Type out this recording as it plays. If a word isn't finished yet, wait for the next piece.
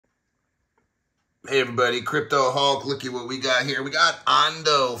Hey everybody, Crypto Hulk, look at what we got here. We got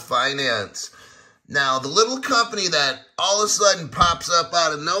Ondo Finance. Now, the little company that all of a sudden pops up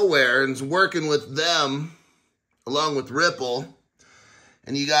out of nowhere and is working with them, along with Ripple,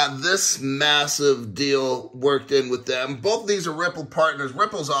 and you got this massive deal worked in with them. Both of these are Ripple partners.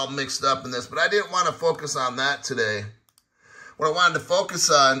 Ripple's all mixed up in this, but I didn't want to focus on that today. What I wanted to focus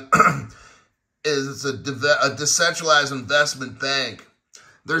on is a decentralized investment bank.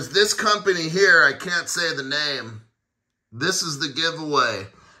 There's this company here, I can't say the name. This is the giveaway.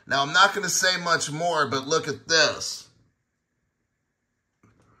 Now, I'm not going to say much more, but look at this.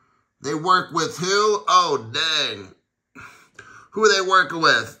 They work with who? Oh, dang. Who are they working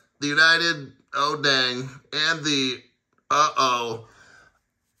with? The United, oh, dang, and the uh-oh.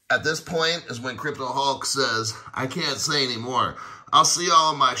 At this point is when Crypto Hulk says, I can't say anymore. I'll see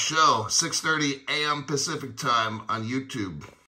y'all on my show, 6:30 a.m. Pacific time on YouTube.